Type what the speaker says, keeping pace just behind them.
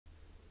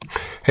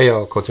Hey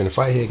y'all, Coach in the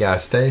Fight here,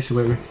 guys. Stay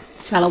with me.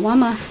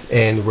 Shalawama.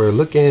 And we're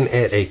looking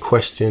at a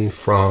question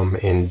from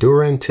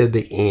Enduring to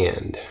the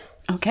End.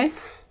 Okay.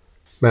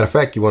 Matter of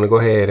fact, you want to go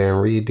ahead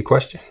and read the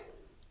question?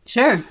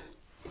 Sure.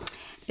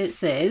 It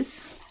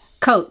says,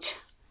 Coach,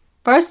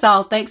 first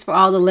off, thanks for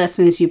all the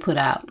lessons you put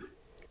out.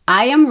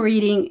 I am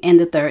reading in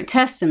the Third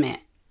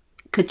Testament.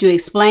 Could you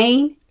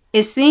explain?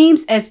 It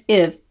seems as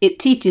if it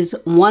teaches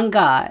one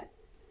God.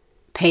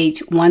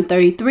 Page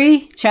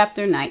 133,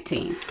 chapter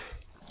 19.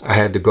 I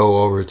had to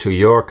go over to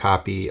your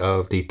copy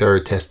of the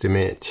Third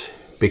Testament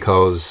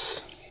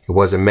because it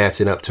wasn't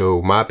matching up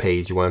to my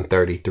page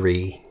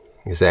 133.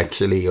 It's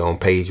actually on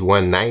page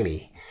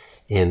 190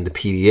 in the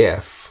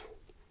PDF.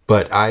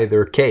 But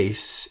either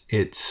case,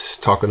 it's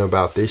talking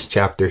about this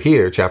chapter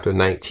here, chapter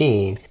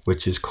 19,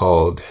 which is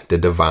called the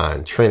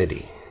Divine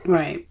Trinity.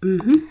 Right.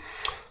 Mm-hmm.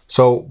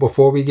 So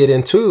before we get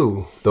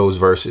into those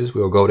verses,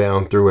 we'll go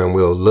down through and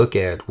we'll look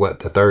at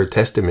what the Third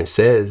Testament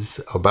says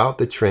about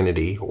the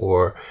Trinity,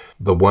 or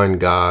the one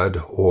God,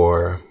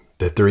 or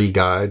the three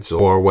gods,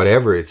 or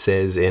whatever it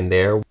says in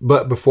there.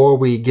 But before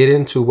we get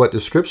into what the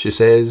scripture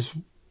says,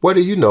 what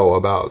do you know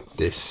about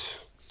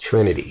this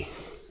Trinity?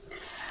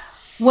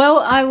 Well,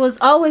 I was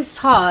always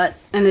taught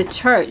in the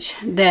church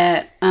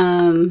that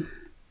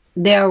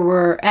there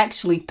were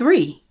actually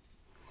three,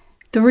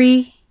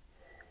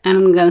 and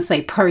I'm going to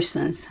say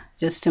persons,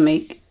 just to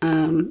make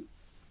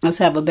us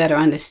have a better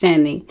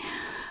understanding.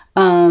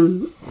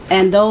 And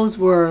those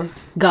were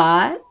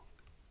God,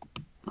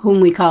 whom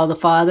we call the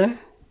Father,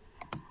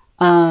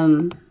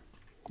 the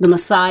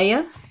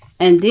Messiah,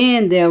 and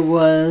then there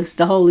was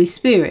the Holy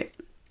Spirit.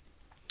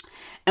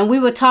 And we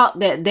were taught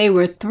that they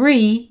were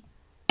three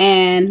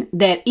and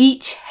that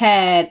each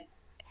had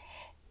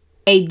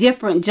a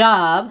different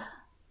job,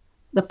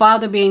 the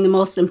Father being the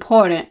most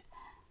important,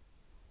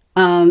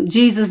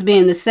 Jesus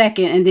being the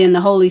second, and then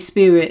the Holy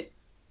Spirit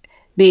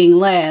being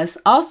last.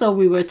 Also,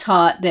 we were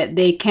taught that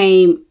they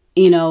came,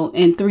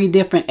 in three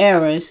different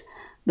eras.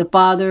 The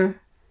Father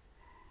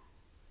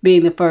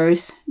being the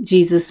first,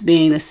 Jesus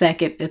being the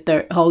second, the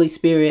third, Holy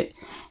Spirit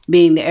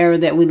being the era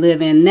that we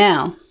live in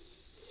now.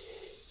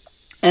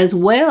 As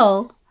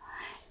well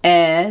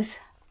as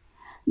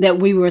that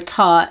we were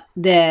taught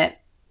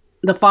that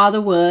the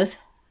Father was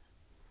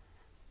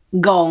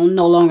gone,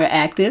 no longer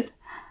active.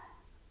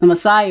 The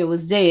Messiah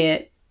was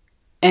dead,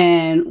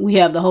 and we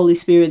have the Holy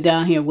Spirit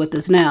down here with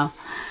us now.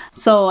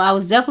 So I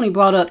was definitely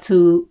brought up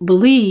to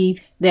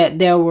believe that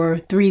there were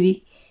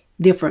three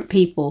different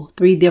people,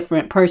 three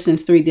different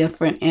persons, three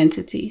different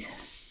entities.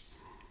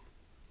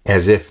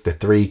 As if the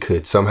three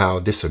could somehow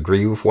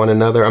disagree with one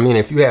another. I mean,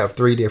 if you have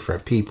three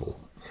different people,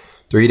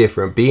 three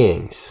different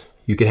beings,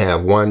 you can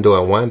have one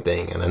doing one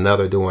thing and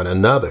another doing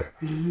another.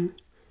 Mm-hmm.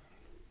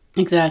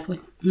 Exactly.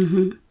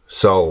 Mm-hmm.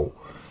 So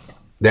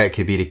that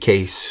could be the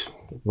case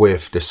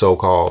with the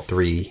so-called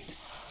three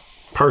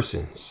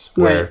persons,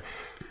 where Right.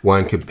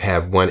 one could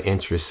have one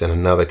interest and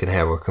another can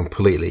have a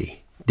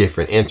completely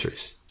different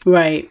interest.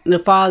 Right. The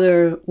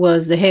Father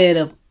was the head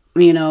of,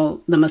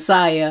 the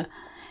Messiah,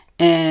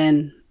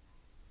 and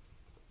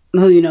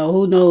who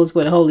knows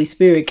where the Holy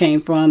Spirit came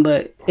from,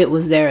 but it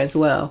was there as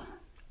well.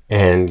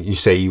 And you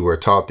say you were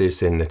taught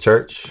this in the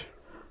church?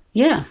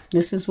 Yeah,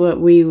 this is what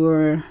we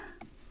were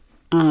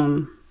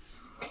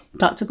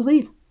taught to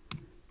believe.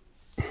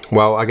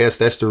 Well, I guess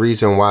that's the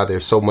reason why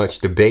there's so much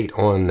debate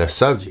on the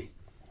subject.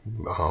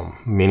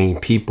 Many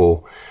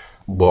people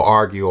will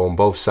argue on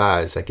both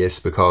sides, I guess,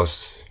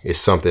 because it's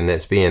something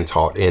that's being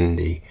taught in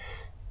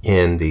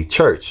the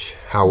church.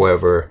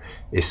 However,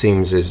 it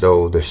seems as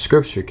though the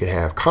scripture could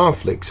have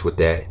conflicts with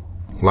that,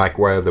 like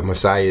where the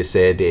Messiah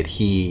said that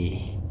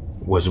he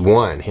was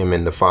one, him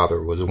and the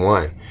Father was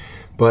one.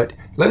 But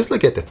let's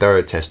look at the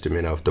Third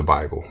Testament of the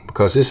Bible,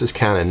 because this is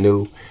kind of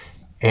new,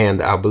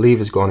 and I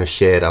believe it's going to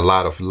shed a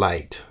lot of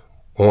light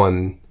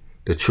on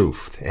the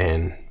truth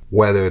and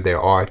whether there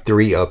are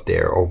three up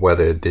there or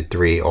whether the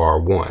three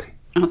are one.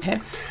 Okay.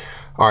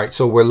 All right,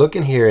 so we're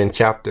looking here in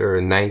chapter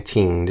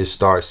 19. This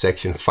starts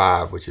section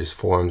 5, which is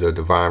forms of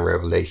divine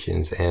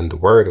revelations and the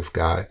word of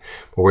God.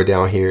 But we're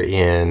down here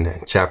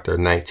in chapter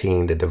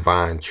 19, the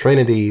divine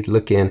Trinity,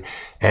 looking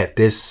at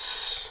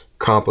this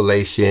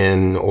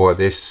compilation or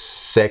this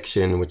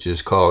section, which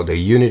is called the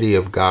unity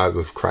of God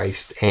with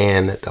Christ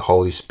and the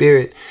Holy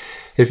Spirit.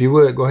 If you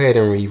would, go ahead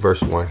and read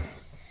verse 1.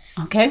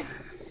 Okay.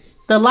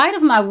 The light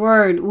of my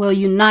word will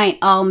unite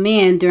all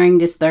men during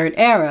this third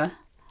era.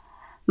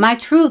 My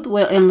truth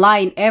will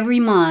enlighten every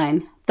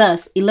mind,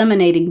 thus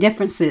eliminating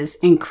differences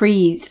in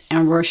creeds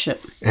and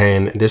worship.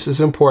 And this is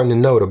important to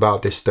note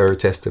about this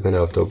Third Testament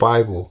of the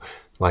Bible.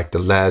 Like the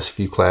last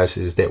few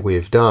classes that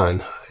we've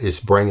done, is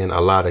bringing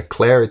a lot of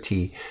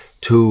clarity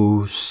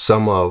to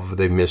some of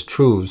the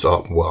mistruths,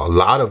 a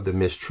lot of the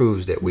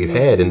mistruths that we've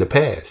had in the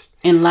past.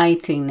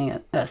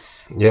 Enlightening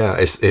us. Yeah,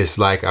 it's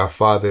like our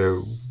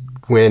Father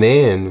went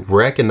in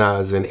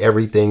recognizing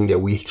everything that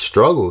we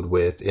struggled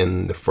with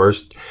in the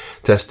First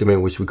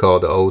Testament, which we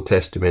call the Old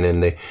Testament,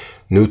 and the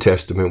New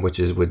Testament, which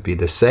would be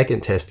the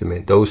Second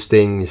Testament. Those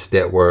things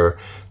that were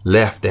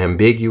left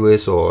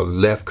ambiguous or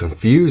left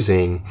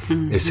confusing,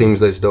 it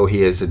seems as though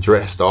he has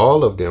addressed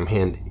all of them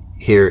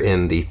here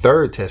in the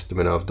Third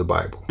Testament of the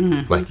Bible.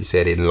 Like you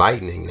said,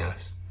 enlightening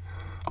us.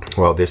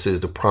 Well, this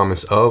is the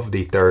promise of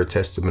the Third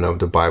Testament of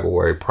the Bible,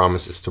 where it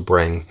promises to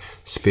bring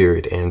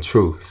spirit and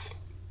truth.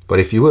 But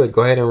if you would,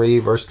 go ahead and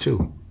read verse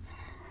 2.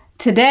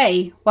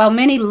 Today, while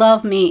many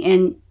love me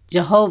in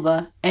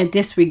Jehovah and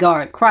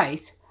disregard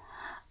Christ,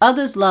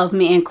 others love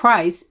me in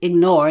Christ,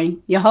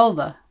 ignoring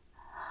Jehovah.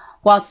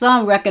 While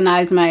some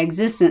recognize my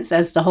existence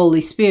as the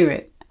Holy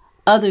Spirit,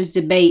 others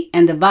debate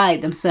and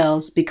divide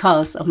themselves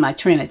because of my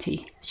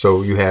Trinity.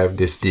 So you have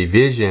this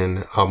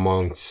division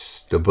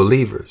amongst the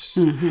believers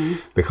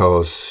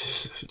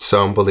because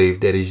some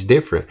believe that he's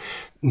different.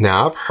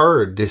 Now, I've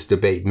heard this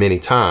debate many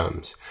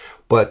times,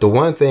 but the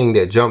one thing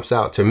that jumps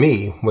out to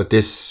me, what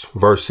this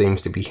verse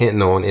seems to be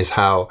hinting on, is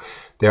how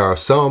there are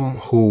some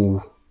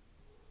who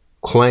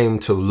claim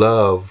to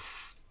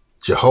love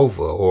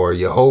Jehovah or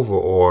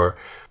Yahuwah,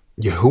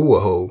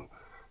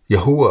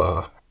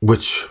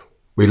 which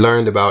we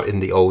learned about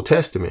in the Old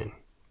Testament.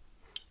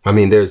 I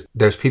mean,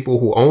 there's people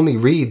who only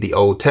read the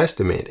Old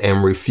Testament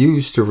and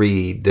refuse to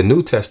read the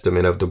New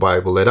Testament of the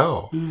Bible at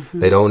all.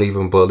 They don't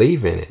even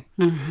believe in it.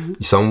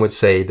 Some would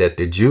say that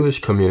the Jewish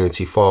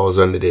community falls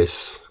under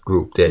this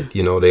group, that,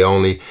 you know, they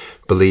only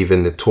believe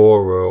in the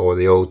Torah or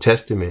the Old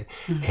Testament,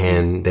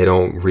 and they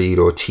don't read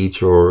or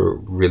teach or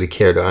really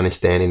care to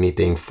understand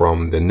anything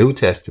from the New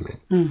Testament.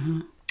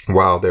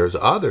 While there's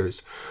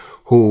others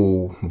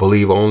who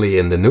believe only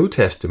in the New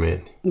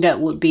Testament. That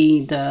would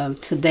be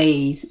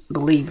today's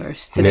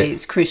believers,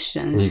 today's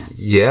Christians.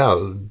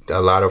 Yeah,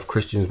 a lot of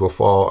Christians will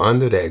fall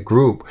under that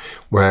group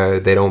where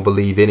they don't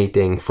believe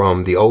anything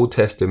from the Old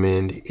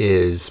Testament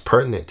is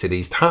pertinent to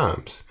these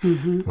times.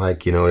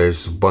 Like, you know,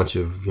 there's a bunch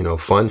of, you know,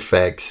 fun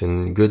facts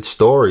and good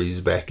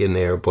stories back in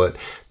there, but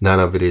none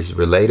of it is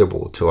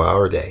relatable to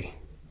our day.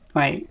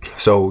 Right.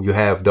 So you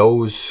have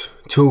those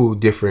two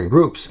different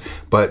groups,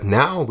 but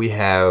now we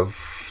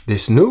have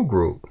this new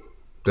group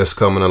that's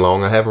coming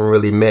along. I haven't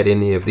really met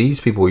any of these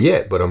people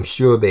yet, but I'm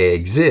sure they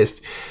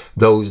exist.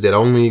 Those that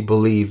only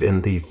believe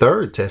in the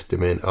Third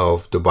Testament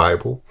of the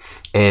Bible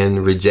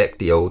and reject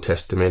the Old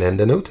Testament and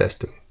the New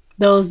Testament.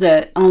 Those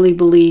that only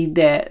believe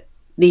that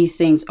these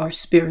things are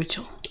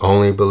spiritual.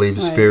 Only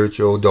believe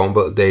spiritual,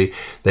 but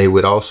they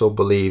would also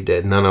believe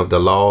that none of the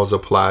laws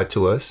apply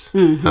to us.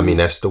 I mean,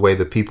 that's the way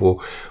the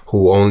people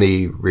who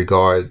only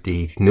regard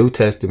the New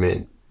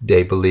Testament,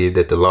 they believe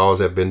that the laws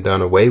have been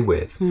done away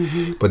with.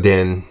 But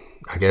then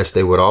I guess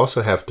they would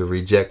also have to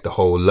reject the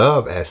whole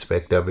love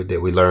aspect of it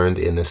that we learned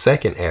in the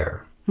second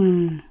era.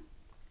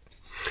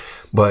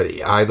 But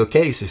either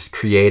case is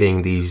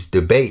creating these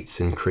debates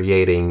and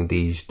creating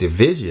these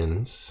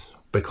divisions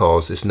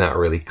because it's not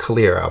really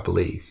clear, I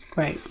believe.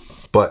 Right.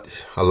 But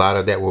a lot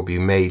of that will be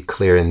made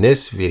clear in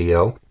this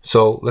video.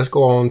 So let's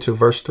go on to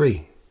verse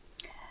 3.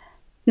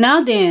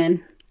 Now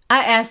then,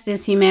 I ask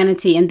this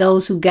humanity and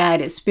those who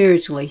guide it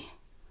spiritually.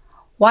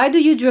 Why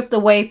do you drift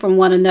away from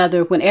one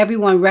another when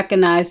everyone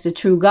recognizes the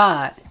true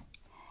God?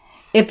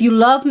 If you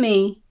love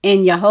me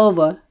in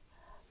Jehovah,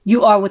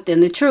 you are within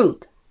the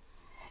truth.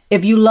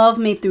 If you love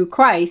me through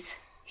Christ,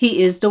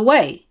 he is the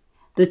way,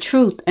 the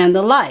truth, and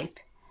the life.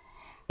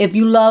 If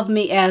you love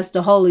me as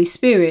the Holy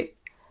Spirit,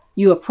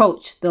 you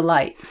approach the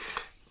light.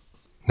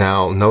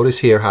 Now, notice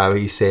here how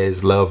he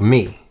says, love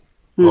me.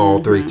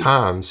 All three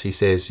times he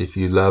says, if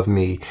you love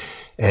me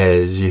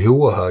as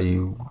Yahuwah,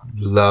 you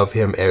love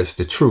him as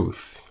the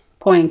truth.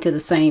 Pointing to the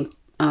same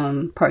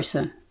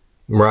person.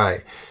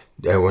 Right.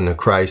 That when the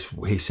Christ,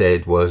 he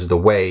said, was the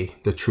way,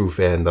 the truth,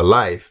 and the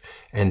life.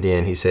 And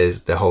then he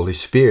says, the Holy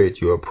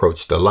Spirit, you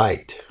approach the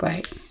light.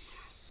 Right.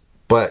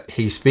 But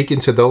he's speaking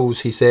to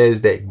those, he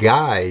says, that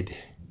guide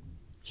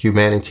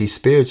humanity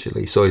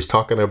spiritually. So he's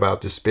talking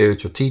about the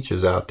spiritual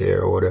teachers out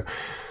there or the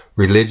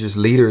religious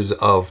leaders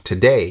of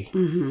today.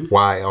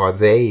 Why are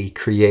they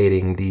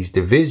creating these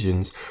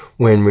divisions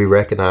when we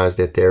recognize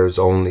that there's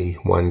only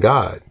one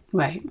God?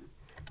 Right.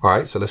 All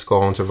right, so let's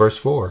go on to verse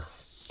 4.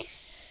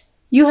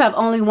 You have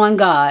only one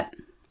God,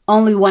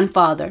 only one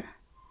Father.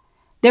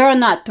 There are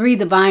not three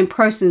divine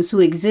persons who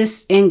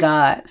exist in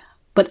God,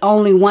 but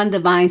only one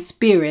divine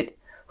Spirit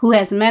who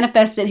has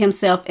manifested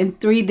himself in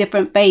three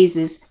different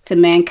phases to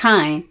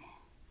mankind.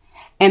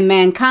 And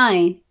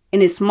mankind,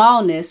 in its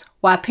smallness,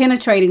 while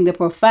penetrating the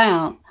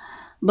profound,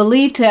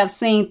 believed to have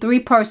seen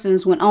three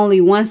persons when only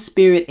one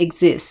Spirit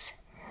exists.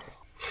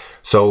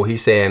 So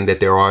he's saying that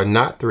there are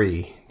not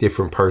three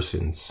different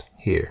persons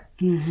here.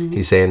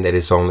 He's saying that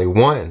it's only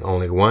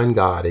one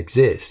God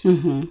exists.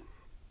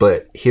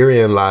 But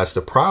herein lies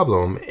the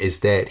problem,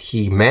 is that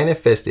he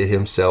manifested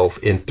himself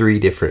in three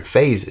different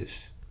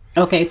phases.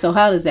 Okay, so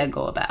how does that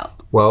go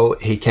about? Well,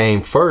 he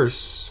came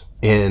first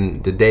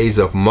in the days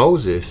of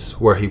Moses,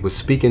 where he was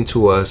speaking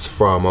to us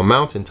from a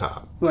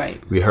mountaintop. Right.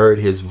 We heard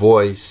his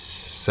voice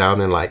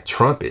sounding like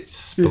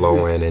trumpets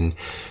blowing and,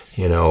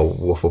 you know,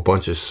 with a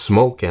bunch of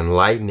smoke and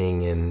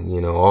lightning and, you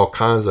know, all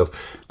kinds of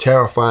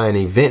terrifying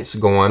events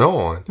going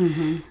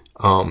on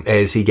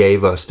as he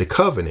gave us the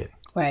covenant.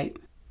 Right.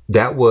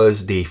 That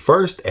was the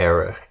first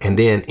era. And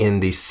then in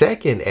the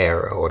second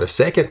era, or the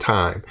second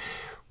time,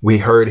 we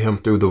heard him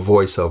through the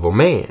voice of a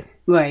man.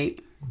 Right.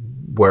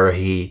 Where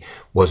he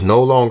was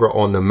no longer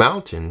on the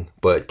mountain,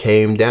 but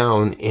came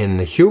down in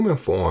the human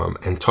form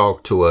and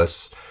talked to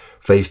us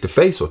face to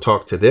face, or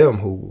talked to them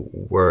who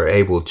were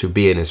able to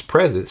be in his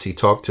presence. He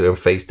talked to them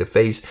face to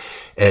face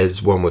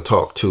as one would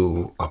talk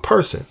to a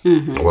person.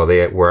 Well,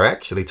 they were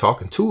actually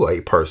talking to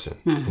a person.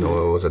 You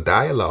know, it was a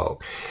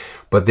dialogue.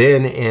 But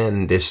then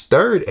in this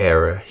third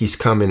era, he's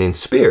coming in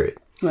spirit.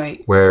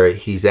 Right. Where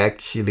he's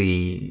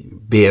actually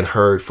being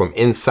heard from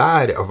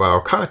inside of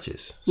our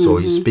conscious. So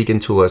he's speaking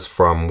to us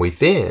from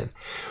within.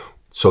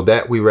 So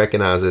that we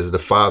recognize as the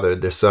Father,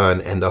 the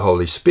Son, and the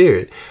Holy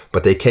Spirit.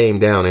 But they came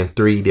down in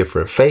 3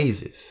 different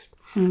phases.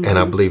 And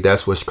I believe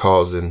that's what's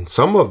causing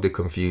some of the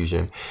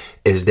confusion,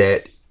 is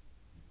that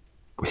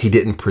he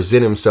didn't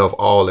present himself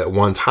all at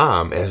one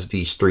time as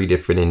these 3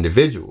 different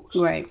individuals.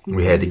 Right.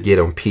 We had to get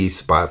them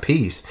piece by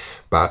piece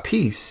by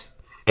piece.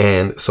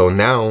 And so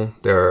now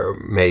there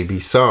may be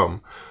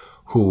some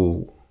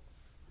who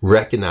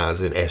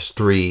recognize it as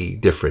 3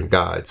 different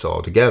gods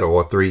altogether,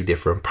 or 3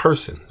 different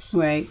persons.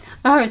 Right.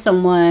 I heard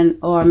someone,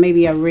 or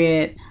maybe I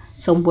read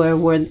somewhere,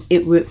 where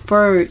it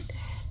referred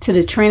to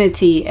the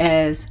Trinity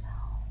as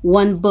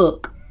one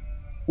book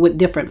with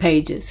different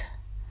pages.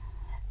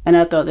 And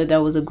I thought that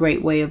that was a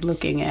great way of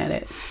looking at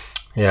it.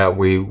 Yeah,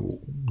 we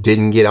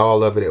didn't get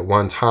all of it at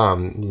one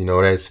time. You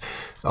know, that's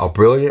a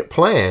brilliant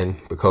plan,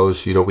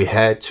 because, you know, we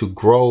had to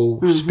grow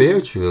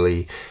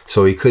spiritually,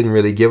 so he couldn't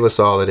really give us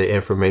all of the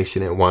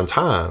information at one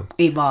time.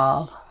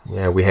 Evolve.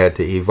 Yeah, we had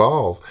to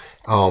evolve.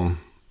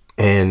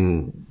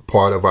 And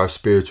part of our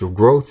spiritual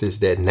growth is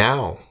that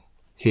now,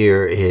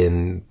 here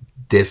in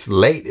this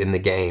late in the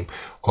game,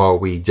 are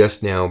we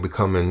just now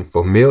becoming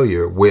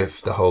familiar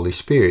with the Holy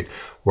Spirit,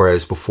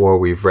 whereas before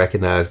we've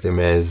recognized him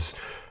as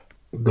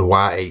the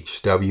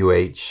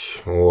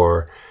YHWH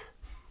or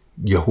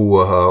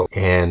Yahuwah,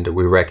 and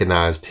we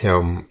recognized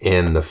him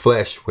in the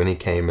flesh when he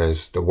came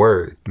as the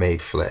Word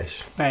made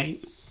flesh.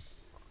 Right.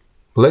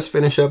 Let's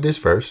finish up this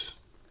verse.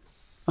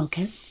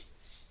 Okay.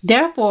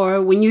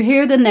 Therefore, when you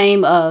hear the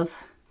name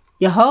of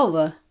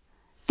Jehovah,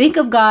 think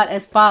of God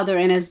as Father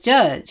and as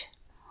Judge.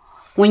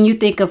 When you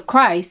think of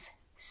Christ,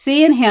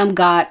 see in him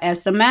God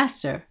as the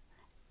Master,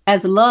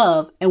 as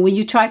love. And when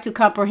you try to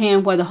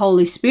comprehend where the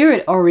Holy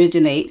Spirit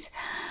originates,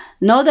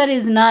 know that it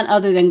is none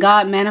other than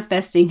God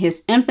manifesting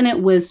his infinite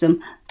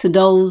wisdom to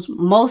those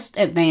most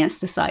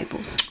advanced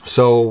disciples.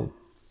 So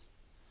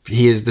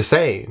he is the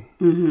same,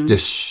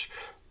 just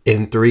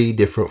in 3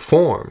 different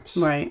forms.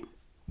 Right.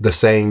 The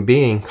same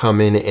being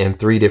coming in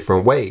 3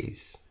 different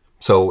ways.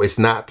 So it's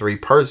not 3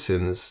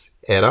 persons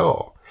at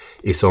all.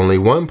 It's only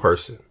one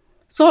person.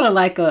 Sort of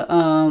like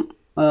a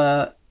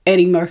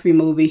Eddie Murphy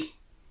movie.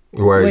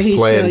 Where he's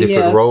playing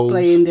different roles.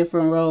 Playing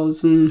different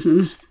roles.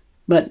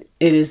 But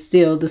it is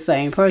still the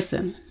same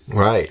person.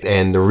 Right.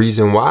 And the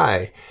reason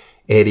why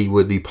Eddie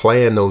would be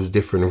playing those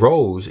different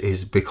roles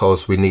is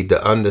because we need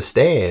to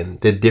understand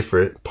the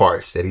different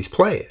parts that he's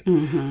playing.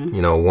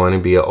 You know, one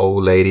would be an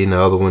old lady, and the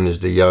other one is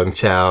the young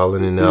child,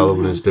 and then the other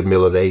one is the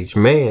middle-aged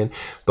man.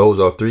 Those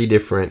are 3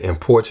 different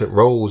important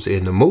roles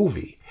in the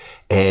movie.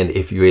 And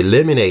if you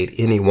eliminate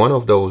any one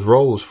of those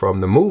roles from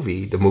the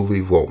movie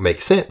won't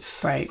make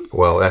sense. Right.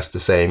 Well, that's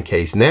the same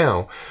case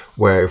now,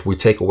 where if we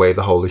take away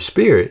the Holy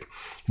Spirit,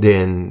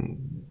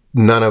 then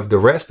none of the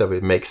rest of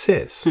it makes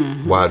sense.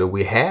 Why do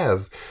we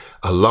have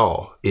a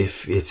law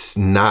if it's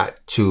not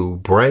to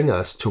bring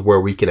us to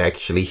where we can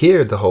actually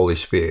hear the Holy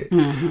Spirit?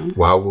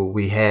 Why would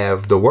we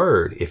have the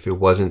Word if it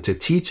wasn't to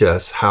teach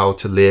us how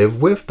to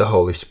live with the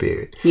Holy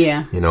Spirit?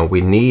 Yeah. You know,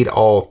 we need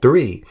all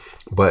 3,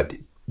 but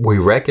we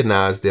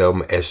recognize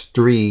them as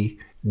 3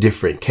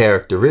 different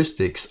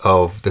characteristics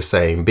of the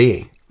same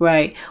being.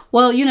 Right.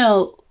 Well, you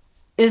know,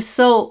 it's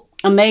so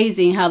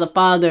amazing how the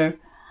Father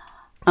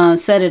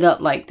set it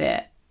up like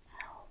that,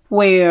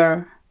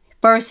 where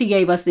first he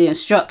gave us the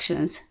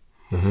instructions,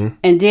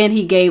 and then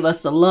he gave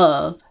us the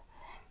love,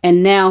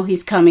 and now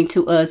he's coming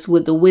to us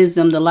with the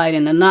wisdom, the light,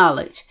 and the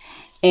knowledge.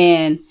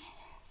 And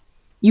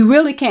you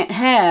really can't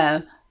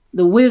have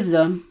the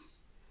wisdom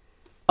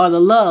or the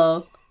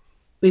love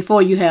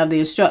before you have the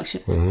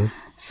instructions.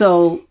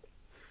 So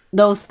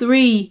those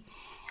 3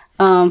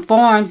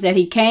 forms that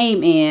he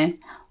came in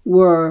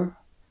were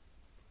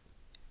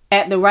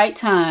at the right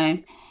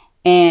time,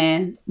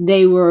 and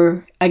they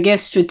were, I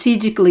guess,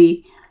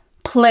 strategically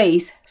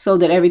placed so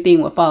that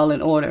everything would fall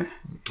in order.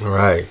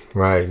 Right.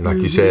 Like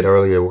you said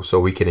earlier, so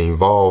we can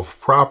evolve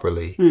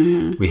properly,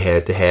 we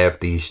had to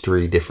have these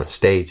 3 different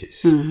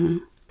stages.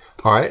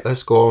 All right,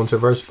 let's go on to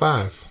verse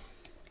 5.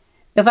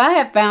 If I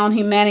had found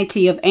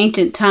humanity of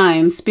ancient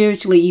times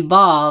spiritually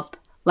evolved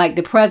like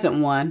the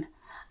present one,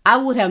 I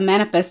would have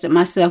manifested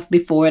myself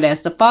before it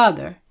as the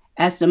Father,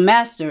 as the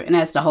Master, and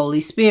as the Holy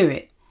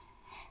Spirit.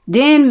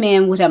 Then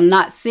men would have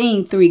not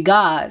seen 3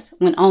 gods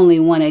when only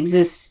one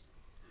exists.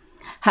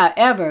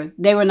 However,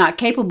 they were not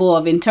capable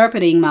of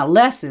interpreting my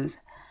lessons.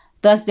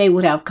 Thus they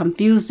would have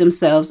confused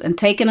themselves and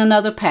taken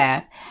another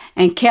path,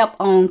 and kept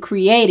on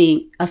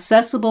creating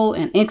accessible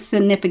and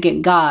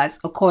insignificant gods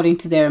according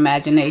to their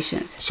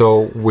imaginations.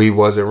 So we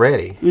wasn't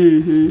ready.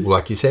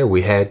 Like you said,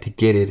 we had to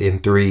get it in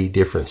 3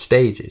 different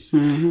stages.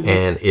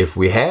 And if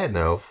we had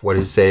enough, what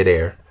does it say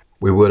there?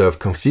 We would have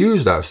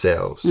confused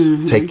ourselves,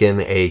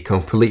 taken a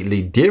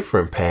completely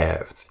different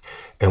path,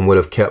 and would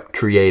have kept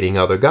creating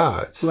other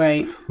gods.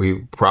 Right. We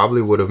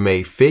probably would have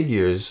made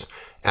figures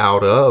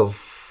out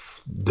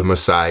of the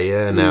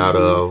Messiah and out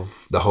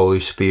of the Holy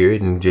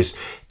Spirit, and just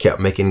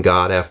kept making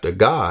God after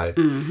God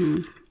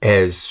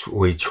as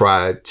we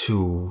tried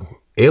to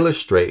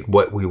illustrate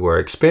what we were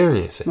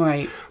experiencing.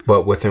 Right.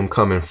 But with him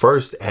coming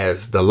first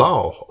as the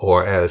law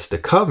or as the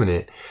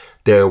covenant,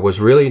 there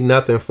was really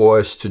nothing for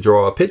us to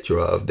draw a picture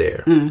of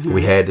there.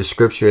 We had the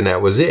scripture and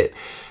that was it.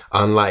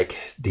 Unlike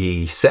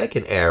the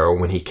second era,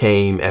 when he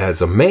came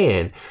as a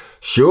man,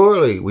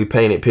 surely we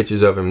painted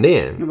pictures of him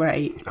then.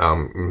 Right. I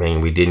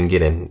mean, we didn't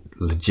get a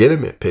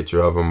legitimate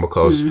picture of him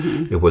because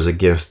it was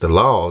against the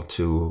law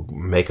to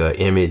make an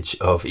image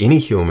of any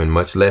human,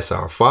 much less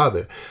our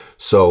Father.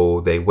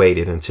 So they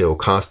waited until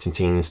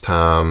Constantine's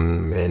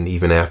time, and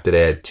even after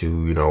that,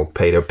 to, you know,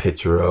 paint a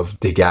picture of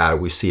the guy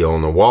we see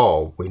on the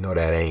wall. We know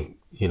that ain't,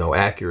 you know,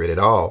 accurate at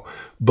all.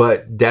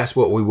 But that's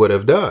what we would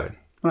have done.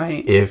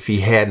 Right. If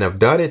he hadn't have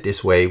done it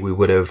this way,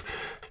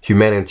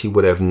 humanity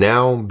would have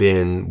now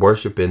been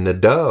worshiping the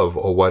dove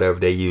or whatever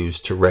they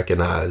used to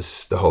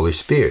recognize the Holy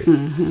Spirit.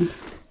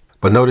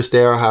 But notice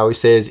there how he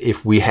says,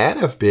 if we had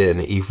have been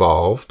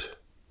evolved,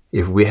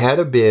 if we had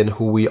have been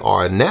who we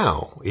are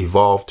now,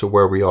 evolved to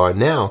where we are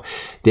now,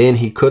 then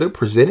he could have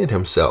presented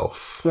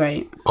himself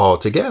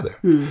altogether.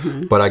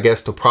 But I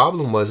guess the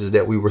problem is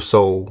that we were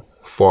so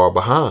far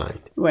behind.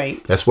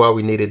 Right. That's why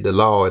we needed the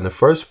law in the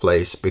first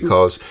place,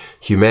 because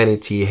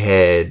humanity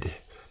had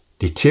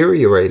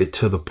deteriorated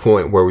to the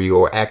point where we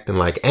were acting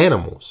like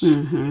animals,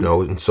 you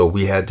know, and so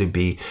we had to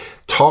be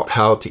taught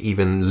how to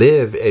even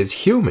live as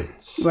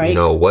humans, you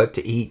know, what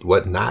to eat,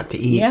 what not to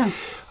eat,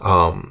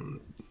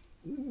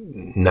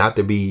 not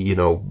to be, you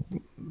know,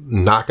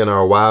 knocking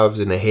our wives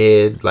in the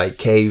head like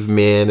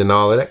cavemen and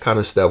all of that kind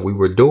of stuff we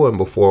were doing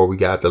before we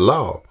got the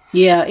law.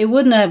 Yeah, it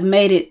wouldn't have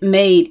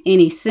made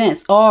any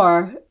sense,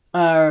 or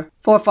our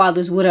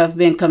forefathers would have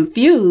been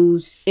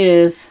confused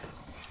if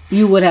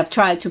you would have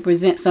tried to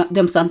present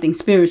them something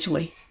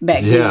spiritually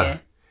back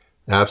then.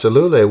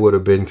 Absolutely, they would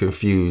have been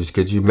confused.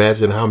 Could you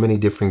imagine how many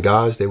different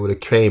gods they would have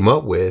came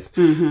up with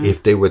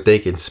if they were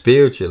thinking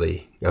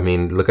spiritually? I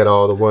mean, look at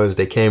all the ones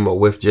they came up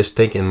with just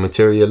thinking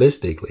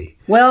materialistically.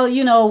 Well,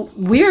 you know,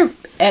 we're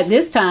at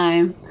this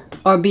time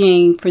are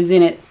being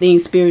presented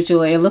things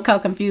spiritually, and look how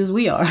confused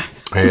we are.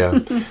 Yeah,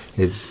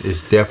 it's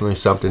definitely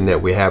something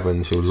that we're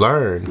having to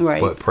learn.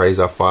 Right. But praise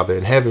our Father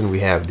in heaven,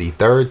 we have the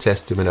third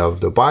testament of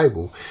the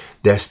Bible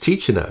that's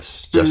teaching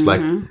us, just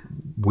like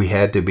we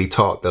had to be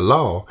taught the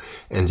law,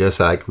 and just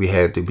like we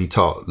had to be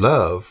taught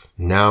love.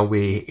 Now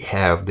we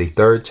have the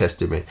third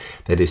testament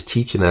that is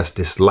teaching us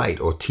this light,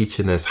 or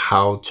teaching us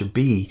how to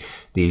be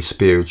these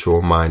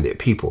spiritual minded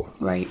people.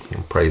 Right.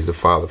 And praise the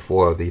Father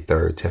for the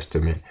third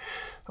testament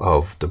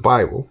of the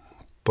Bible.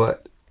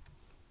 But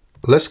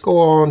let's go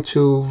on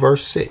to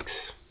verse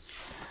 6.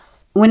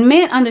 When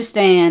men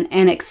understand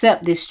and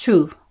accept this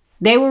truth,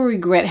 they will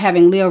regret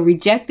having lived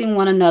rejecting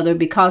one another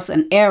because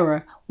an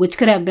error which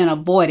could have been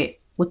avoided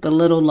with a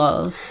little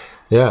love.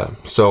 Yeah.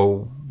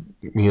 So,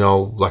 you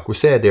know, like we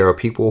said, there are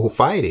people who are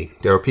fighting.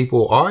 There are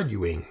people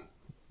arguing.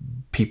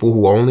 People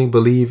who only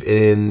believe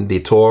in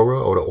the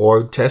Torah or the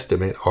Old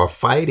Testament are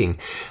fighting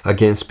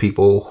against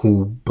people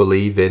who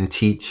believe and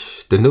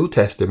teach the New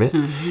Testament,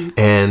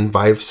 and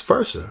vice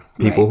versa.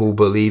 People who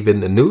believe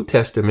in the New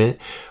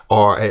Testament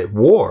are at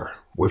war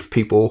with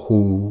people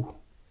who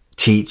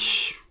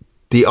teach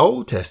the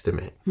Old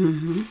Testament.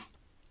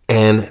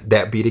 And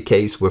that be the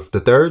case with the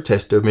Third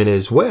Testament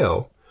as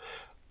well.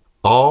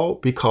 All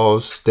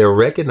because they're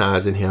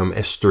recognizing him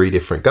as 3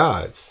 different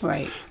gods.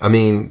 Right. I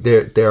mean,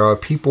 there are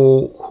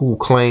people who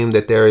claim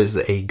that there is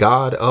a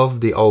God of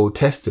the Old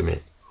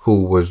Testament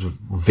who was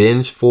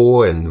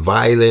vengeful and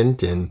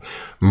violent and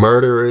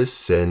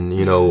murderous and,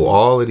 you know,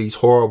 all of these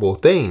horrible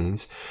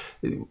things.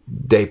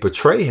 They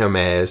portray him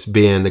as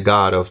being the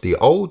God of the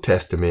Old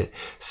Testament,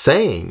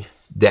 saying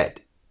that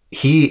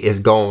he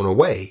is gone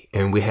away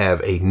and we have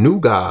a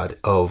new God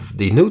of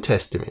the New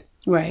Testament.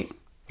 Right.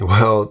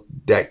 Well,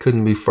 that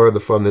couldn't be further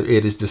from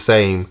it is the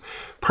same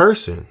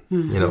person,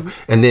 you know.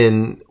 And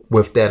then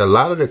with that, a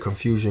lot of the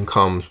confusion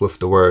comes with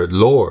the word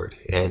Lord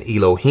and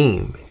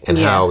Elohim and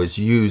how it's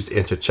used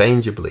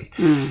interchangeably.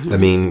 I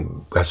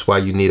mean, that's why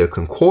you need a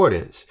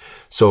concordance,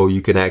 so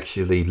you can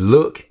actually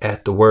look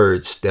at the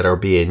words that are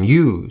being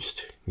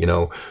used, you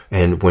know.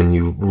 And when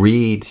you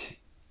read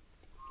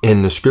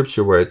in the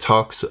scripture where it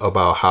talks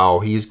about how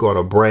he's going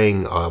to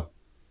bring a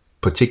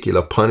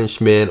particular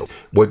punishment,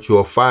 what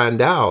you'll find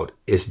out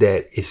is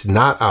that it's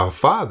not our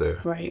Father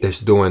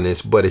that's doing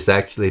this, but it's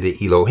actually the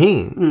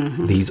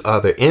Elohim, these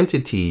other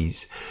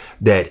entities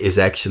that is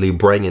actually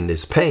bringing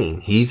this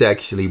pain. He's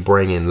actually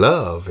bringing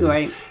love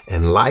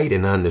and light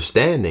and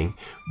understanding,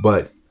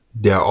 but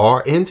there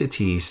are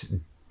entities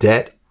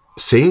that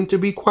seem to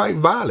be quite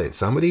violent.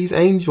 Some of these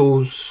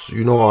angels,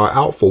 are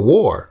out for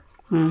war.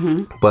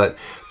 But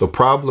the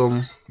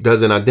problem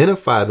doesn't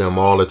identify them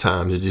all the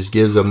times. It just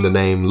gives them the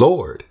name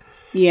Lord.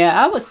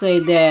 Yeah, I would say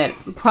that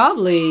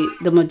probably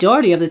the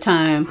majority of the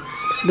time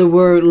the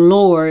word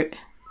Lord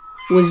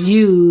was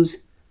used,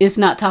 it's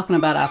not talking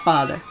about our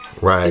Father.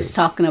 Right. It's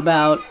talking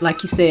about,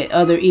 like you said,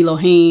 other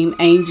Elohim,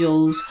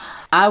 angels.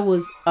 I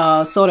was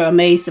sort of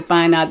amazed to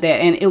find out that,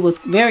 and it was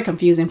very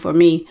confusing for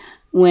me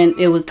when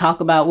it was talk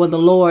about, well, the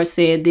Lord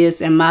said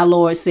this and my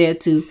Lord said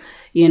to,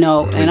 and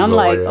I'm Lord,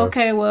 like,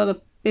 okay, well,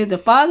 is the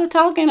Father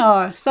talking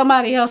or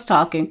somebody else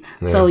talking?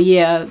 Yeah. So,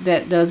 yeah,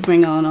 that does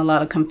bring on a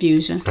lot of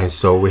confusion. And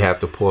so we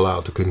have to pull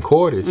out the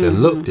concordance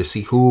and look to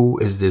see who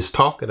is this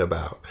talking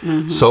about,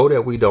 so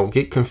that we don't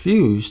get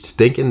confused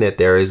thinking that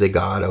there is a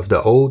God of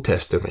the Old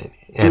Testament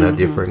and a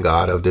different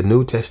God of the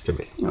New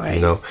Testament.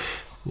 Right.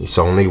 It's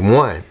only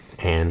one,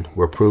 and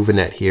we're proving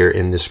that here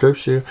in the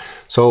scripture.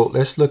 So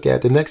let's look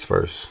at the next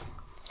verse.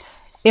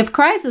 If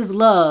Christ is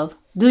love,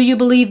 do you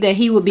believe that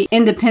he would be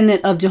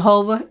independent of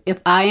Jehovah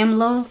if I am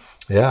love?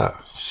 Yeah.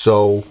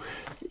 So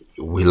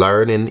we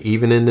learn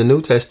even in the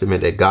New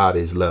Testament that God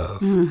is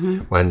love.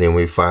 And then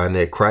we find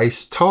that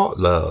Christ taught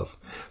love.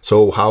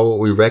 So how would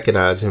we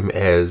recognize him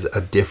as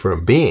a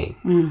different being?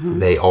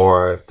 They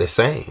are the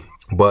same.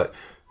 But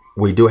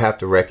we do have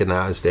to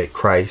recognize that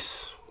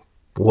Christ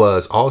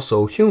was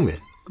also human.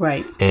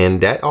 Right.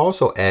 And that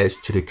also adds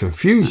to the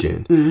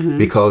confusion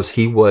because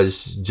he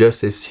was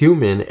just as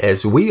human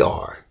as we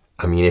are.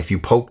 I mean, if you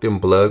poked him,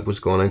 blood was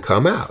going to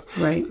come out.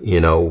 Right.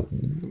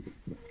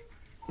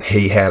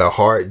 He had a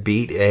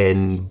heartbeat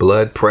and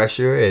blood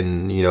pressure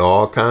and,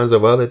 all kinds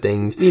of other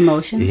things.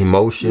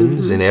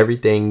 Emotions and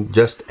everything,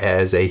 just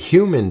as a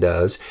human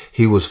does.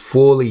 He was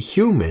fully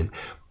human,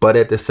 but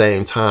at the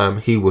same time,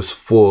 he was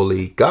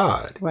fully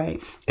God. Right.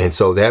 And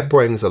so that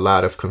brings a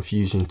lot of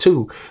confusion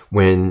too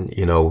when,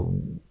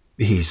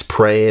 he's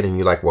praying and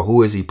you're like, well,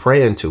 who is he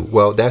praying to?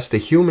 Well, that's the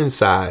human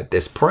side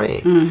that's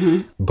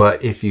praying.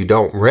 But if you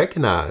don't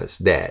recognize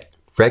that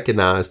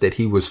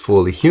he was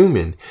fully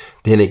human,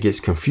 then it gets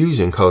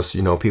confusing because,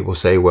 people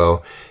say,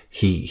 well,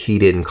 he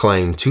didn't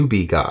claim to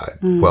be God.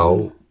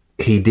 Well,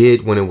 he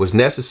did when it was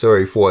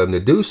necessary for him to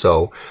do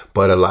so.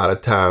 But a lot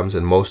of times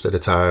and most of the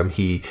time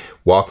he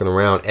walking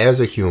around as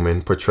a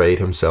human portrayed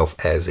himself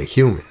as a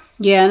human.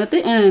 Yeah.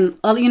 And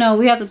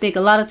we have to think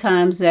a lot of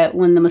times that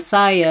when the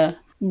Messiah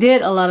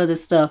did a lot of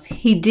this stuff,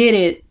 he did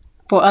it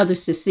for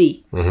others to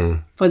see,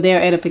 for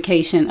their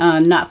edification,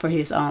 not for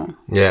his own.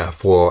 Yeah,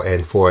 for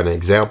an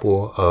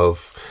example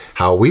of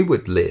how we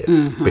would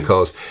live.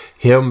 Because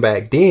him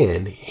back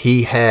then,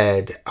 he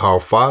had our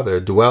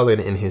Father dwelling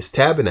in his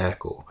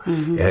tabernacle.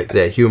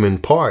 That human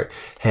part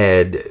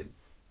had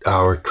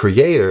our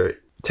Creator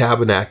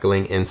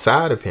tabernacling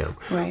inside of him.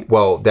 Right.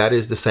 Well, that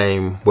is the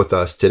same with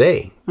us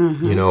today.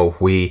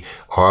 We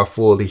are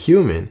fully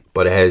human,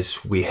 but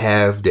as we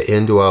have the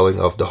indwelling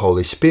of the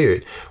Holy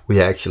Spirit,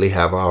 we actually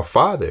have our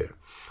Father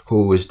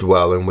who is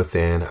dwelling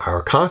within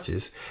our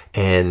conscience.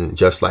 And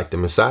just like the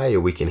Messiah,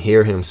 we can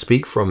hear him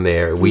speak from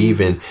there. We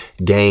even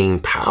gain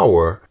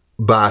power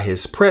by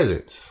his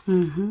presence.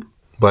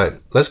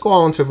 But let's go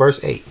on to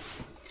verse 8.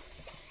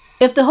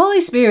 If the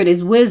Holy Spirit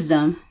is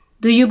wisdom,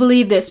 do you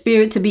believe that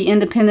Spirit to be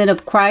independent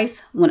of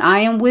Christ when I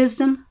am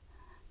wisdom?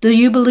 Do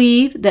you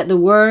believe that the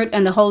Word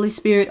and the Holy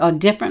Spirit are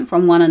different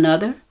from one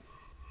another?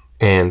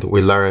 And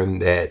we learn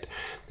that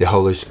the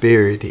Holy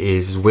Spirit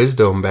is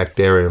wisdom back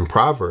there in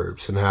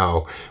Proverbs, and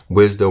how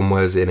wisdom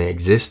was in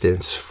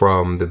existence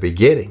from the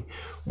beginning.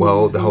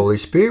 Well, the Holy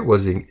Spirit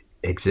was in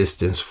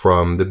existence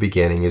from the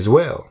beginning as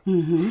well.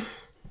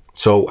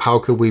 So how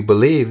could we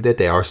believe that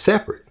they are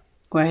separate?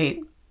 Right.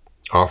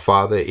 Our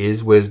Father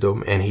is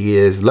wisdom and he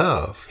is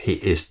love. He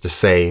is the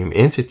same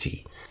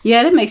entity.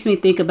 Yeah, that makes me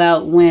think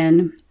about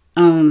when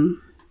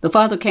the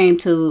Father came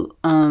to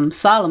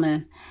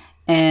Solomon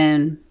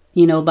and,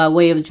 by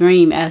way of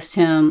dream asked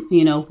him,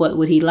 what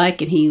would he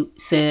like? And he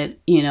said,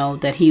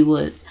 that he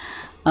would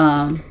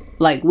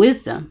like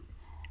wisdom.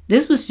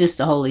 This was just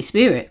the Holy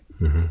Spirit.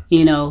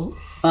 The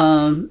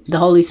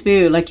Holy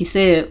Spirit, like you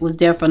said, was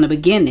there from the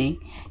beginning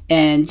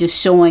and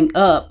just showing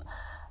up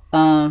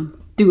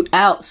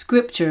throughout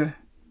Scripture.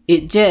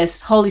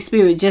 Holy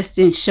Spirit just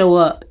didn't show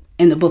up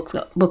in the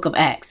book of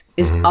Acts.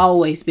 It's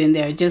always been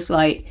there, just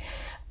like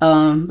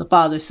the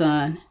Father,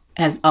 Son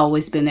has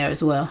always been there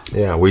as well.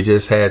 Yeah, we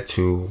just had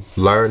to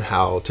learn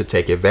how to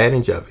take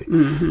advantage of it.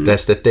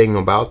 That's the thing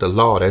about the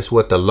law. That's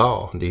what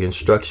the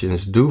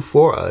instructions do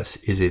for us,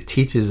 is it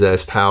teaches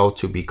us how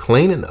to be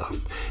clean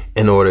enough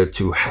in order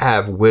to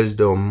have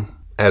wisdom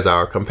as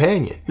our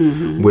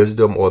companion.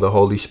 Wisdom, or the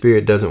Holy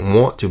Spirit, doesn't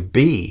want to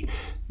be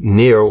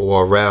near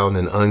or around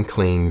an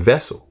unclean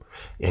vessel.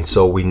 And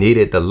so we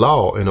needed the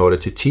law in order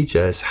to teach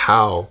us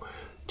how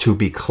to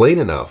be clean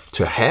enough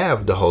to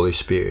have the Holy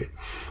Spirit.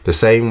 The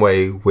same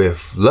way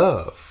with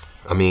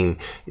love. I mean,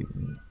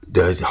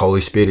 the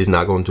Holy Spirit is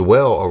not going to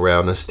dwell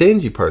around a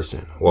stingy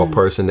person or a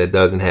person that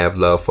doesn't have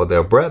love for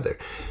their brother.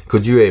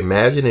 Could you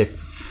imagine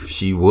if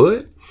she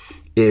would?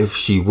 if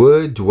she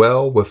would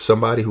dwell with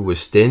somebody who was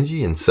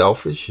stingy and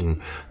selfish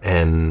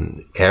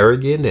and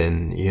arrogant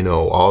and, you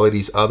know, all of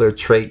these other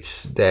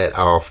traits that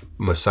our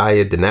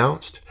Messiah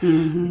denounced,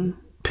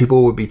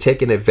 people would be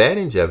taking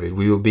advantage of it.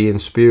 We would be in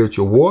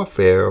spiritual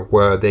warfare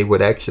where they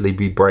would actually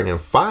be bringing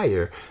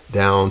fire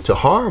down to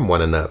harm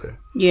one another.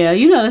 Yeah,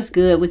 you know, that's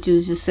good what you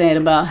was just saying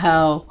about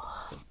how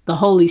the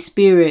Holy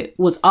Spirit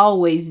was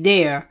always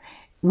there.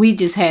 We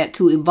just had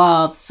to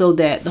evolve so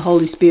that the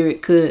Holy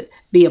Spirit could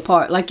be a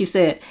part. Like you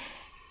said,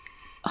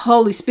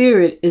 Holy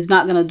Spirit is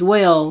not going to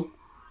dwell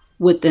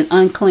with an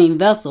unclean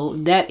vessel.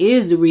 That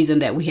is the reason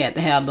that we had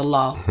to have the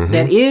law.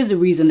 That is the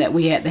reason that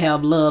we had to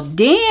have love.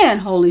 Then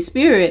Holy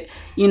Spirit,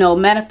 you know,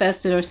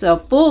 manifested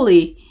herself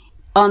fully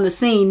on the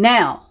scene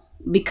now,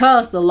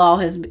 because the law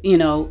has, you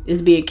know,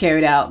 is being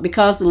carried out,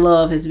 because the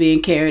love is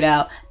being carried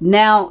out.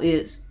 Now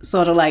it's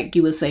sort of like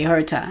you would say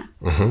her time.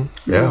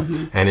 Yeah.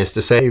 And it's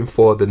the same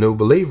for the new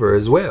believer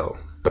as well.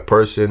 The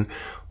person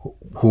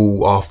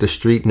who off the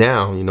street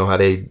now, you know how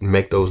they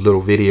make those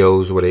little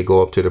videos where they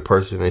go up to the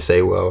person and they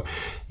say, well,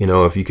 you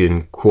know, if you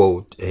can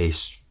quote a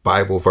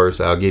Bible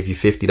verse, I'll give you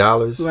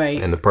 $50.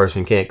 Right. And the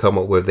person can't come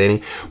up with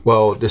any.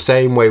 Well, the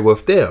same way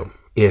with them.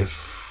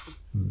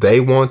 If they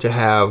want to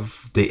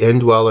have the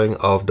indwelling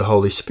of the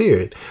Holy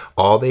Spirit,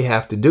 all they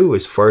have to do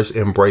is first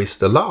embrace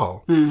the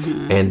law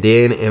and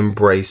then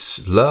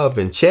embrace love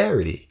and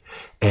charity.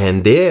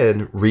 And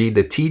then read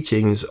the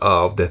teachings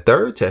of the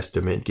Third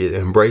Testament,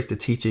 embrace the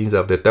teachings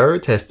of the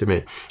Third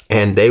Testament,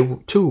 and they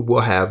too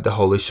will have the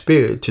Holy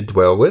Spirit to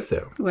dwell with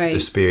them. Right. The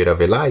spirit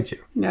of Elijah.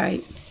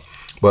 Right.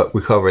 But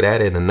we cover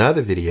that in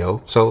another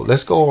video. So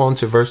let's go on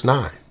to verse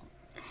 9.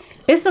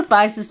 It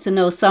suffices to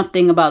know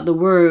something about the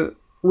word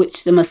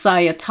which the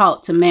Messiah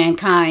taught to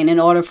mankind in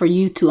order for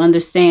you to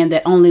understand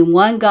that only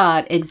one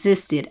God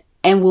existed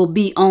and will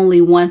be only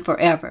one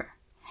forever.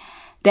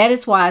 That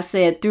is why I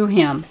said through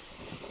him,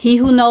 he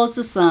who knows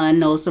the Son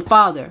knows the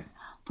Father,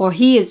 for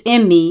he is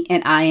in me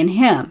and I in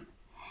him.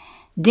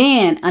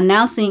 Then,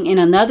 announcing in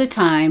another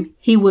time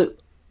he would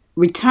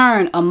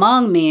return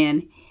among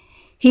men,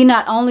 he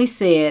not only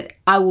said,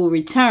 I will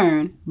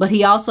return, but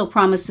he also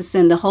promised to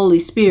send the Holy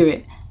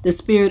Spirit, the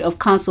Spirit of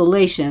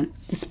consolation,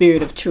 the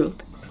Spirit of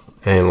truth.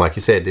 And like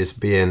you said, this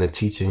being the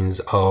teachings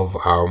of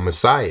our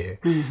Messiah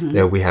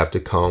that we have to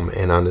come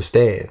and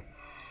understand.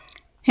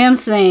 Him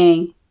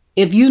saying,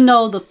 if you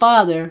know the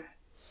Father,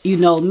 you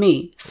know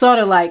me. Sort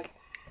of like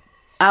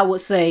I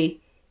would say,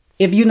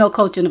 if you know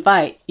Coach in the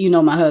Fight, you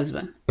know my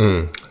husband.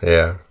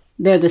 Yeah.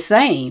 They're the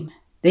same.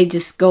 They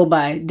just go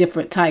by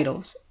different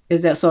titles.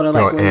 Is that sort of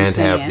like what he's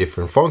saying? And have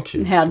different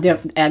functions. Have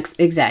different,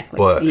 exactly.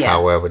 But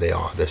however they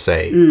are the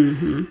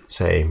same.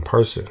 Same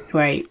person.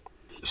 Right.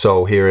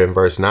 So here in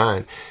verse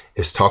 9,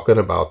 it's talking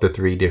about the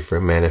three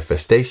different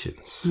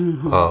manifestations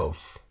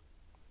of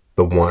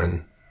the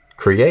one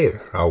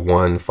creator, our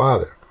one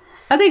Father.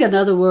 I think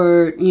another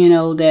word, you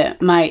know,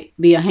 that might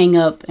be a hang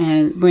up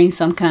and bring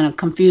some kind of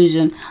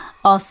confusion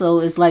also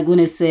is like when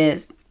it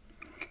says,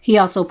 he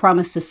also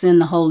promised to send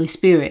the Holy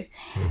Spirit.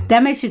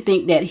 That makes you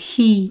think that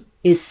he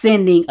is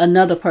sending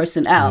another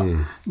person out.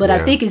 But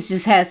I think it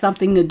just has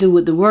something to do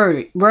with the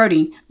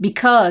wording,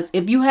 because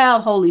if you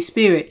have Holy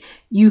Spirit,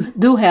 you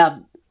do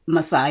have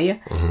Messiah,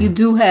 you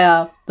do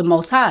have the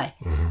Most High.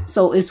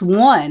 So it's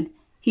one.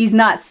 He's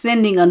not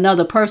sending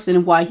another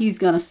person while he's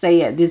going to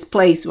stay at this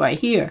place right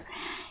here.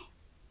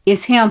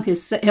 It's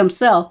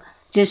himself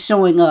just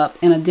showing up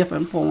in a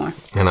different form.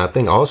 And I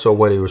think also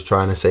what he was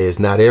trying to say is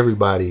not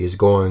everybody is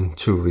going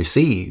to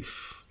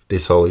receive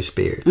this Holy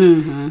Spirit.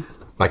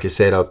 Like it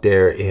said up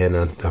there in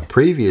a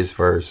previous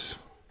verse,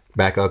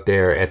 back up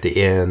there at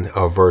the end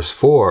of verse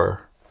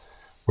 4,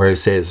 where it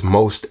says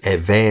most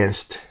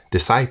advanced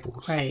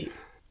disciples. Right.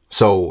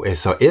 So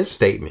it's an if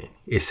statement.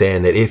 It's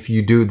saying that if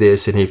you do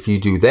this and if you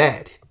do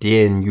that,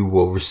 then you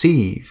will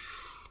receive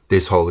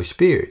this Holy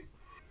Spirit.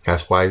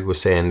 That's why he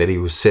was saying that he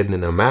was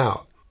sending them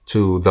out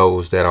to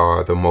those that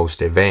are the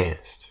most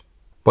advanced.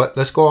 But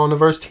let's go on to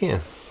verse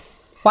 10.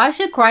 Why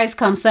should Christ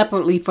come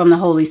separately from the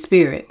Holy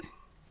Spirit?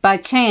 By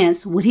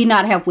chance, would he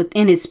not have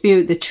within his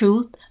spirit the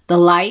truth, the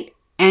light,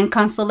 and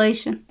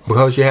consolation?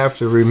 Because you have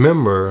to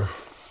remember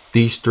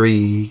these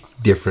three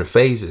different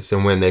phases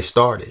and when they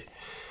started.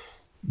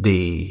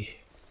 The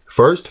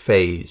first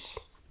phase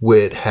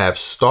would have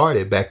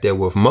started back there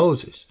with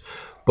Moses.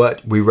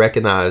 But we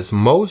recognize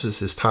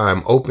Moses'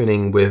 time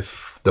opening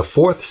with the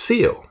fourth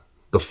seal.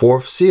 The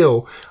fourth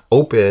seal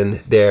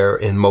opened there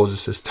in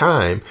Moses'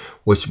 time,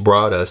 which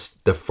brought us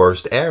the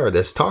first era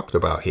that's talked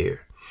about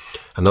here.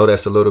 I know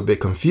that's a little bit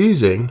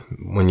confusing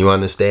when you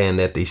understand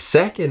that the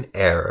second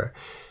era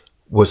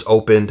was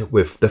opened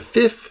with the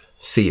fifth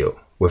seal,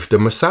 with the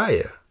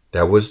Messiah.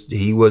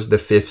 He was the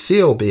fifth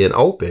seal being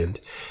opened,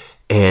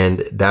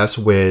 and that's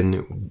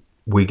when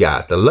we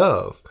got the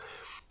love.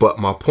 But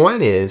my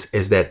point is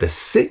that the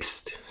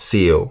sixth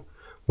seal,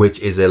 which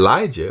is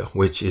Elijah,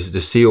 which is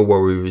the seal where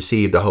we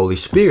received the Holy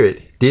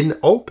Spirit, didn't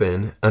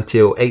open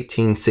until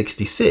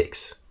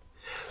 1866.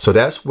 So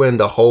that's when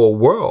the whole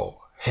world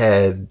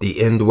had the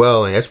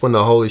indwelling. That's when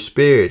the Holy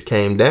Spirit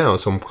came down.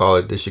 Some call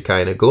it the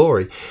Shekinah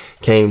glory.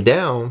 Came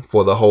down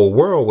for the whole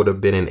world would have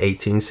been in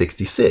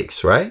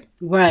 1866, right?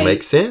 Right.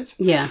 Makes sense?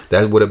 Yeah.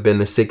 That would have been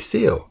the sixth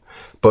seal.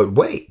 But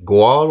wait,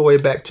 go all the way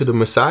back to the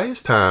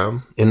Messiah's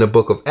time in the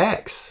book of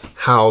Acts,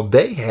 how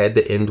they had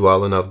the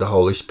indwelling of the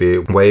Holy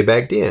Spirit way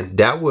back then.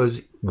 That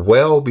was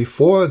well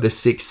before the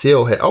sixth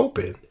seal had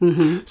opened.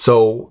 Mm-hmm.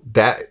 So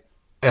that,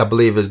 I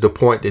believe, is the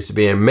point that's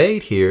being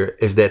made here,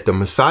 is that the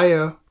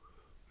Messiah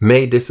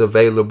made this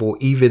available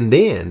even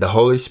then. The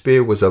Holy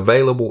Spirit was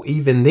available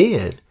even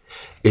then.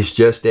 It's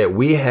just that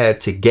we had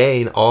to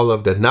gain all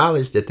of the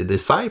knowledge that the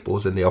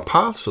disciples and the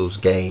apostles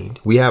gained.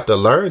 We have to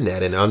learn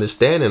that and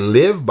understand and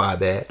live by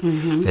that.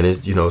 Mm-hmm. And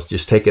it's, it's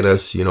just taken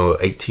us,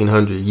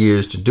 1800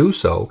 years to do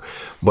so.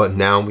 But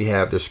now we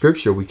have the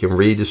scripture. We can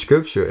read the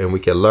scripture and we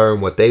can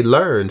learn what they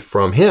learned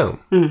from him.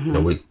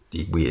 Mm-hmm.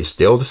 It's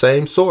still the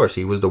same source.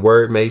 He was the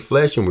Word made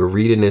flesh, and we're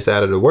reading this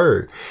out of the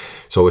Word.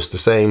 So it's the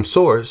same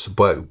source,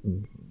 but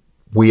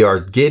we are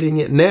getting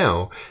it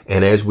now.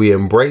 And as we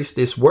embrace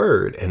this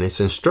word and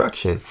its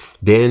instruction,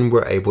 then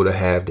we're able to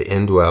have the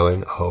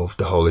indwelling of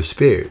the Holy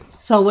Spirit.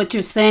 So what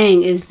you're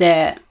saying is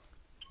that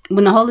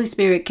when the Holy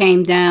Spirit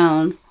came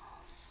down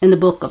in the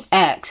book of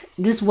Acts,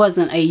 this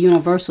wasn't a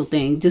universal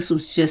thing. This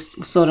was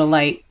just sort of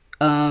like,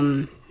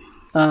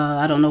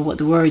 I don't know what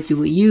the word you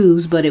would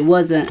use, but it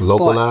wasn't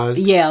localized.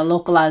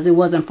 Localized. It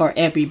wasn't for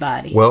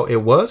everybody. Well, it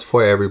was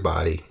for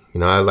everybody.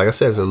 Like I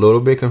said, it's a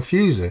little bit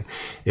confusing.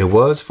 It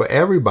was for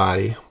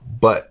everybody,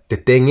 but the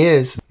thing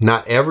is,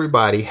 not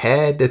everybody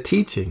had the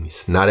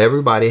teachings. Not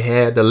everybody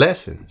had the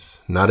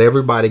lessons. Not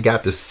everybody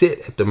got to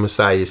sit at the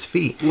Messiah's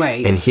feet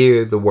and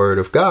hear the word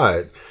of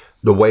God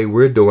the way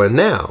we're doing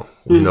now.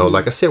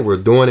 Like I said, we're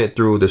doing it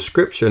through the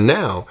scripture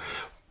now.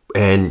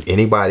 And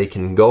anybody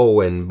can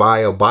go and buy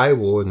a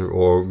Bible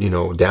or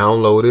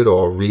download it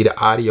or read the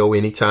audio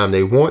anytime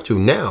they want to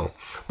now.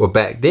 But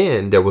back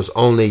then, there was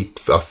only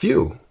a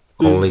few.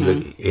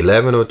 Only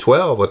 11 or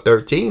 12 or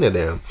 13 of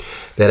them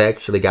that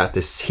actually got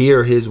to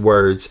hear his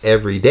words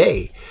every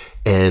day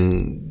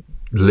and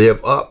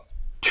live up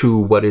to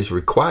what is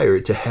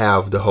required to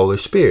have the Holy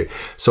Spirit.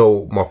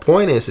 So my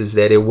point is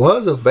that it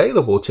was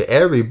available to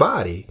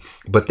everybody,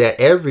 but that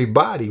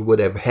everybody would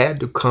have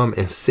had to come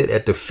and sit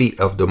at the feet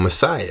of the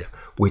Messiah,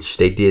 which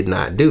they did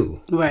not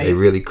do. Right. They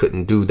really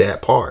couldn't do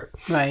that part.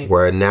 Right.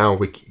 Where now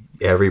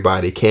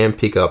everybody can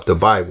pick up the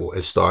Bible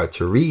and start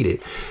to read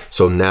it.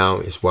 So now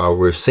is why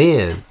we're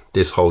seeing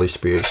this Holy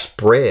Spirit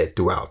spread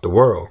throughout the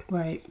world.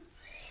 Right.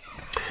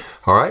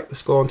 All right,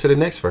 let's go on to the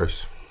next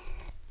verse.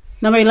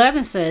 Number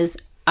 11 says,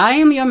 I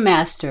am your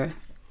master,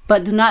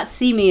 but do not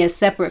see me as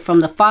separate from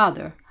the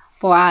Father,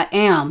 for I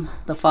am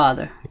the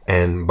Father.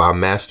 And by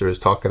master is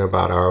talking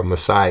about our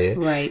Messiah.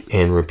 Right.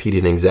 And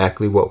repeating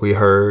exactly what we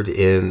heard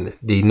in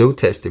the New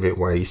Testament,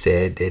 where he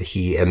said that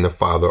he and the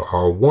Father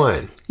are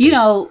one.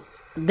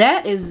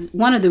 That is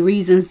one of the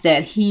reasons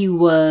that he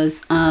was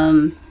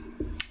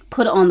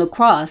put on the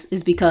cross,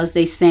 is because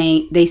they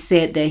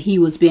said that he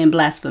was being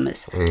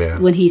blasphemous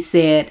when he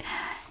said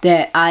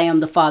that I am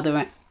the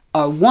Father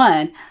are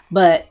one.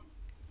 But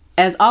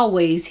as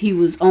always, he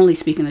was only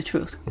speaking the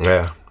truth.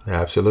 Yeah,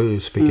 absolutely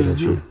speaking the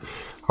truth.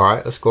 All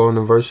right, let's go on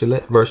to verse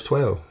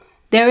 12.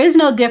 There is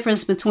no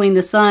difference between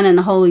the Son and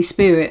the Holy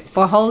Spirit,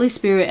 for Holy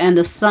Spirit and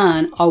the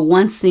Son are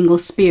one single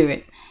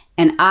spirit.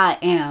 And I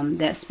am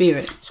that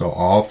spirit. So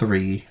all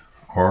three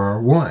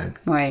are one.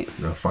 Right.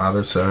 The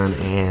Father, Son,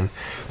 and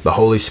the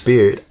Holy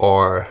Spirit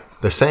are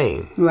the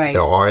same. Right.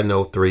 There are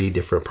no three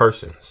different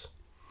persons.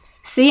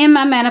 Seeing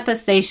my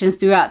manifestations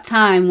throughout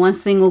time, one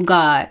single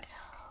God,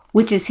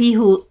 which is he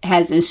who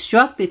has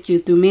instructed you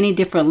through many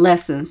different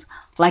lessons,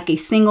 like a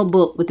single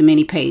book with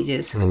many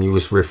pages. And you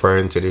was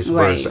referring to this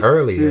verse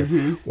earlier,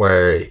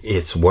 where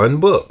it's one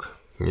book.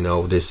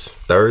 This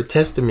third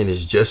testament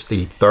is just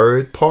the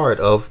third part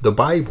of the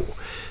Bible.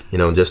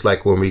 Just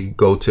like when we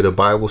go to the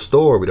Bible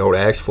store, we don't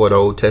ask for the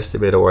Old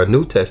Testament or a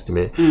New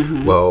Testament.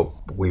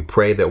 Well, we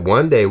pray that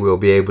one day we'll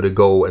be able to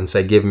go and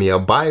say, give me a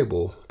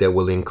Bible that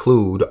will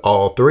include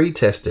all three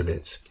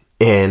testaments.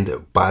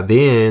 And by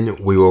then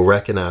we will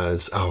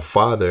recognize our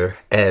Father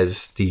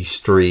as these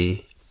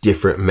three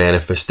different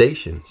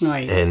manifestations,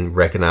 and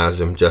recognize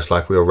them just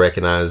like we'll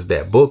recognize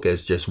that book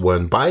as just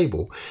one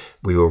Bible.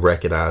 We will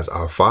recognize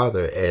our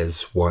Father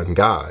as one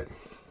God.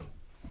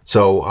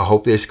 So I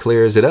hope this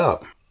clears it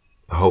up.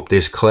 I hope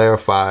this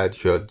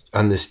clarified your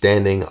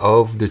understanding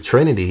of the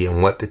Trinity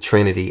and what the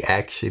Trinity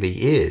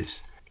actually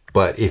is.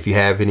 But if you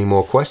have any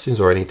more questions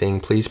or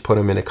anything, please put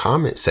them in the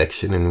comment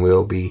section and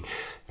we'll be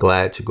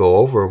glad to go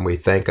over them. We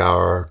thank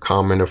our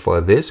commenter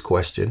for this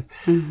question.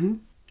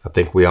 I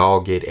think we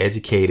all get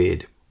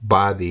educated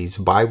by these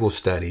Bible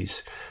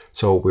studies,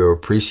 so we'll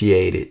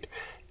appreciate it.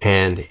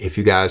 And if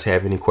you guys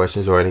have any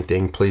questions or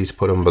anything, please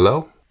put them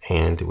below,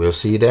 and we'll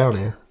see you down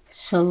there.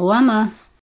 Shalom.